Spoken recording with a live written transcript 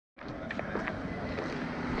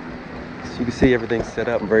You can see everything's set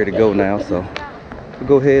up and ready to go now, so we'll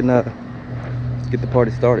go ahead and get the party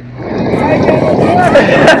started.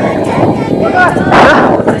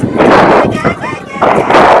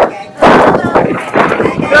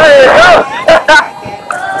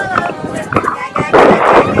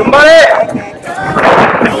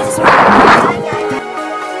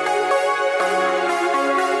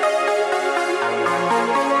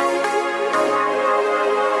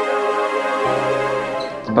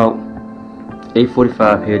 About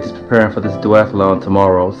 8:45 here, just preparing for this duathlon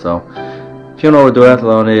tomorrow. So if you don't know what a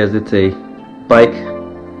duathlon is, it's a bike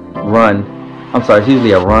run. I'm sorry, it's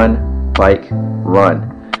usually a run, bike, run.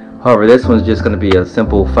 However, this one's just going to be a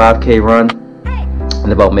simple 5K run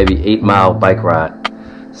and about maybe 8-mile bike ride.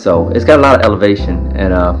 So it's got a lot of elevation,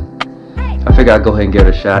 and I figure I'd go ahead and give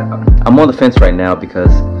it a shot. I'm on the fence right now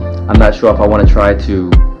because I'm not sure if I want to try to,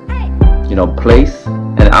 you know, place,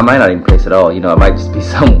 and I might not even place at all. You know, it might just be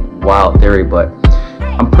some wild theory, but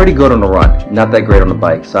I'm pretty good on the run, not that great on the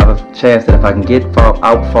bike. So I have a chance that if I can get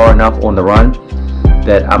out far enough on the run,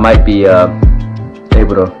 that I might be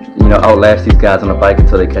able to, you know, outlast these guys on the bike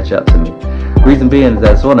until they catch up to me. Reason being is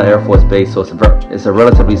that it's on an Air Force base, so it's a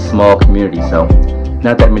relatively small community, so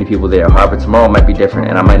not that many people there. However, tomorrow might be different,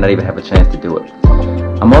 and I might not even have a chance to do it.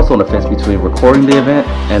 I'm also on the fence between recording the event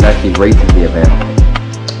and actually racing the event.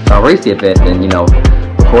 If I race the event, then, you know,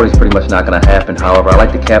 recording is pretty much not going to happen. However, I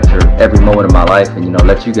like to capture every moment of my life and, you know,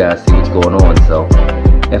 let you guys see what's going on. So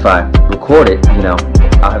if I record it, you know,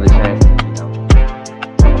 I'll have the chance to, you know.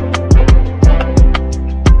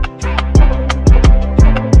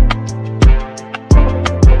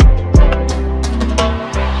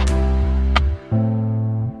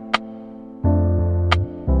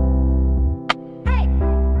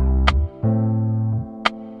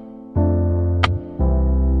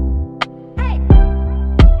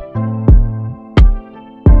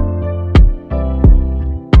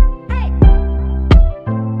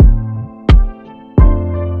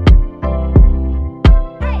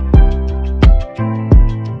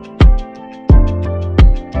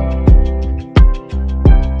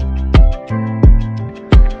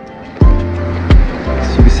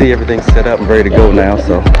 See, everything's set up and ready to go now,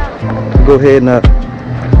 so we'll go ahead and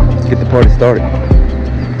get the party started.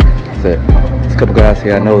 There's a couple guys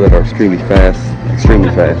here I know that are extremely fast,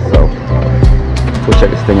 so we'll check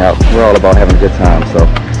this thing out. We're all about having a good time, so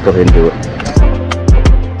let's go ahead and do it.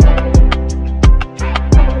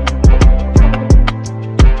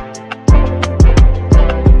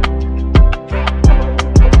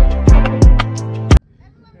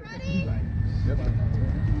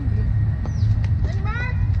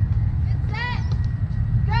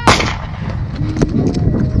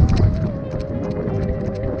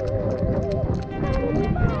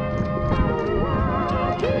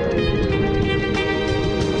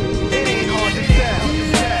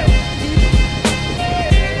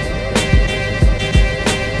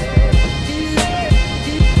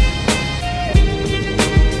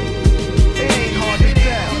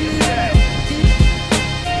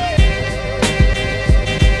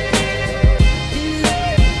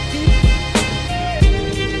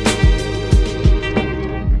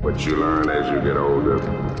 You learn as you get older.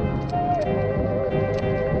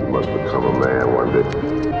 You must become a man one day.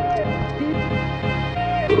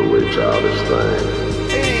 Put away childish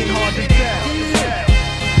things. It ain't hard to tell.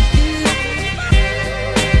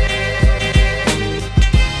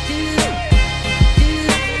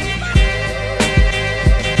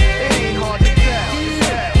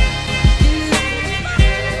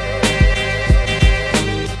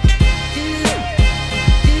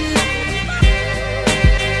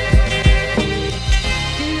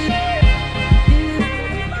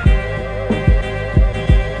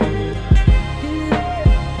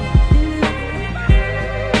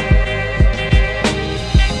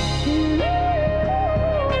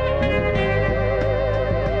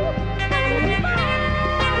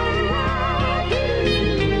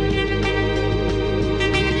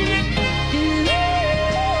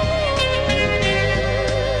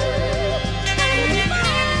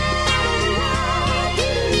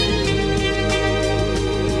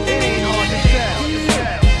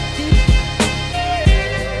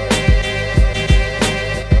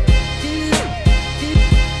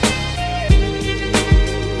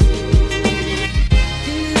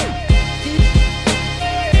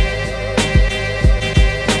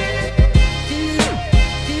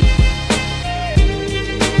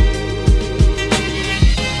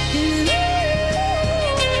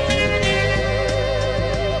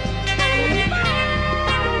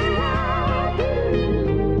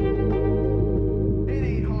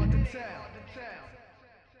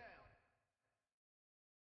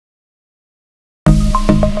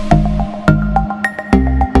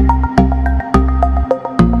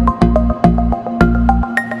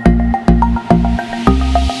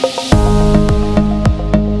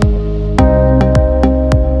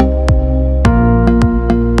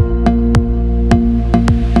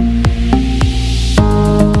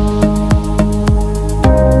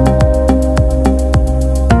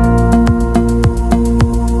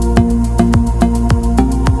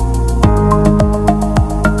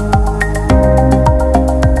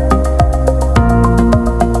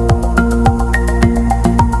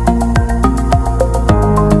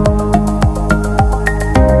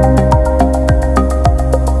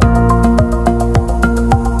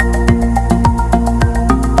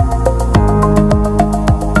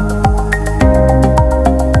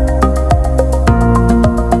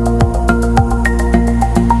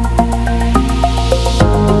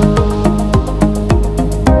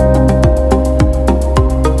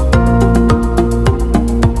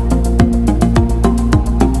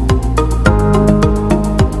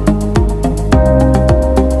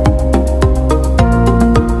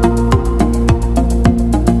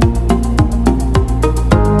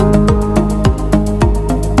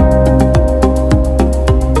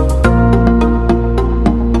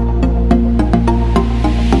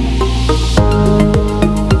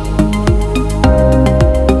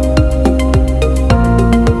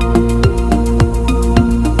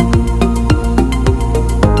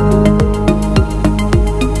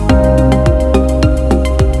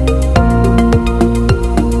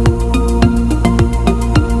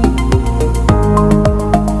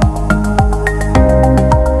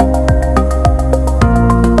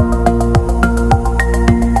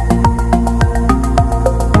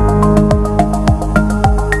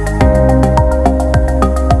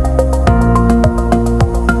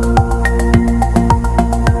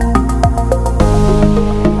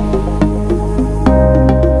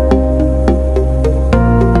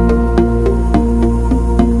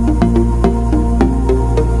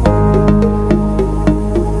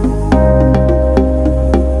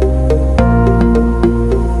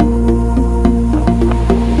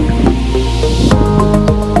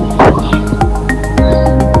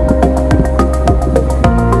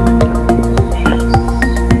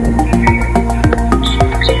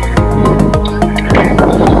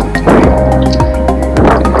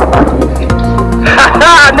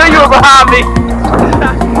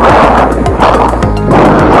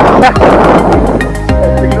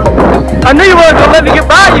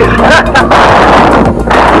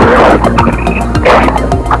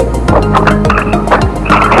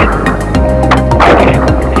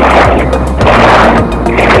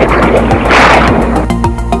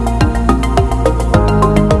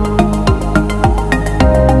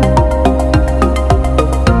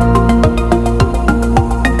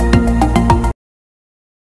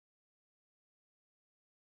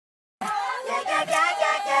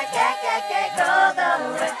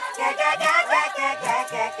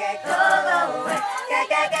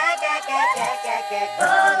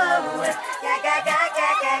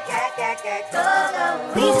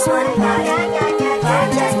 We just wanna party,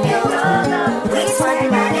 just be alone. We just wanna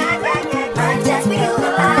party, just be alone.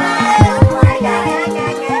 Oh my God,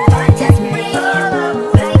 just be alone.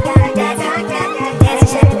 We gotta dance, dance and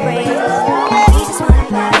shake the break. We just wanna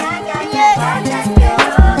party, just be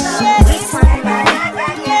alone. We just wanna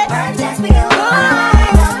party, just be alone.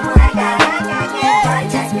 Oh my God,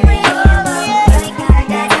 just be alone. We gotta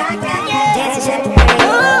dance and shake the break.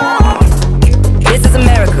 This is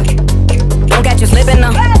America. Don't catch you slipping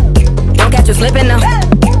now. Don't catch you slipping now.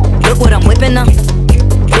 Look what I'm whipping now.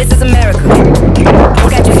 This is America. Don't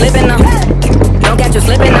catch you slipping now. Don't catch you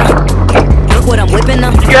slipping now. Look what I'm whipping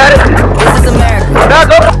now. You got it. This is America. Now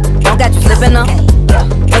go. Don't catch you slipping now.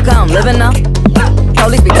 Look how I'm living now.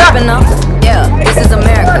 Police be tripping now. Yeah, this is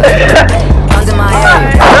America. Guns in my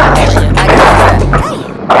area. I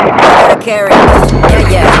got a carry.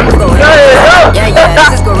 Yeah, I'ma go in. Yeah,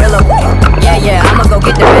 this is gorilla. Yeah, I'ma go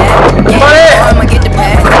get the bag. Yeah, I'ma get the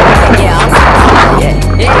bag.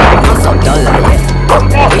 Yeah, I'm so dull.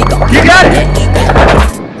 Yeah, we go. You got it.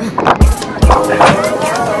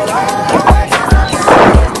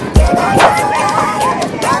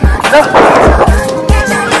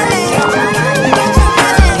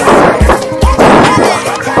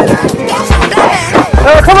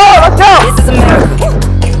 Come on, let's go. This is America.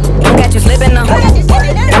 Don't catch you slipping now.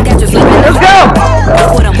 Don't catch you slipping now. Let's go.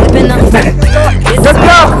 Look what I'm whipping now. This is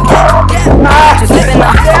America. Don't catch you slipping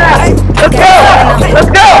now. Let's go. Let's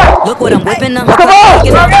go. Look what I'm whipping now. Come on.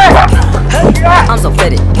 I'm so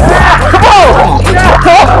fitted. Come on.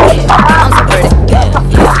 I'm so pretty. I'm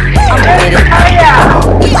fitted.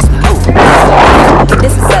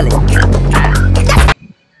 This is Sally.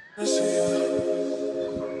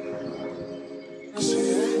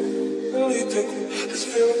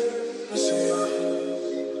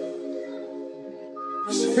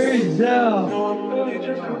 Peace out.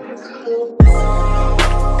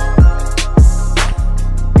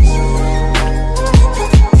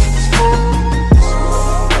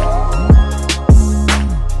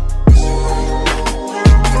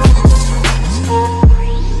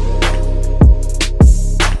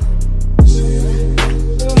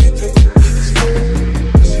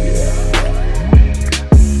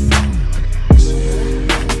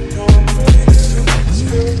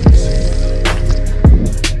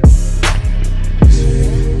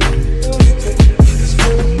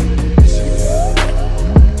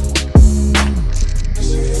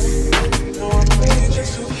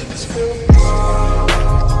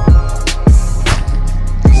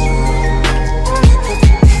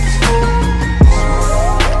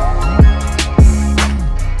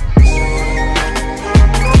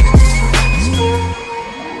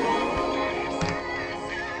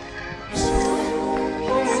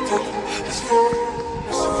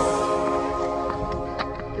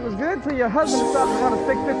 It was good until your husband decided to run a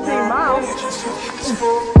 6:15 miles.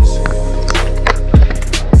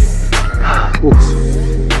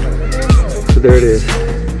 So there it is.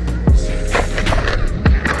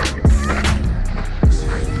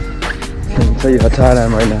 Can't tell you how tired I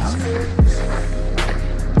am right now.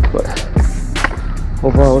 But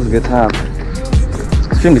overall, it was a good time.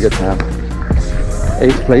 Extremely good time.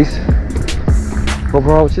 8th place.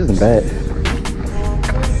 Overall, which isn't bad.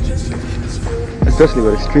 Especially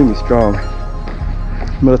with extremely strong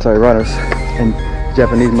military runners and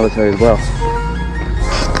Japanese military as well.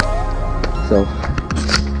 So,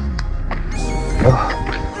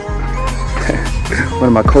 one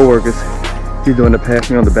of my co-workers, he's doing the pass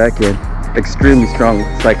me on the back end. Extremely strong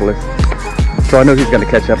cyclist. So I know he's gonna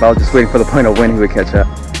catch up. I was just waiting for the point of when he would catch up.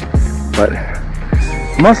 But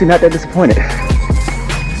I'm honestly not that disappointed.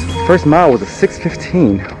 First mile was a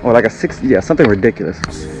 6:15 or like a 6, yeah, something ridiculous.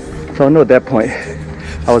 So I know at that point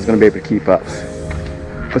I was gonna be able to keep up.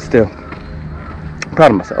 But still, I'm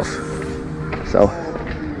proud of myself. So,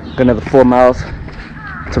 got another 4 miles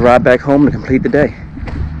to ride back home to complete the day.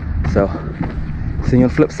 So, see you on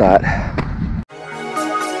the flip side.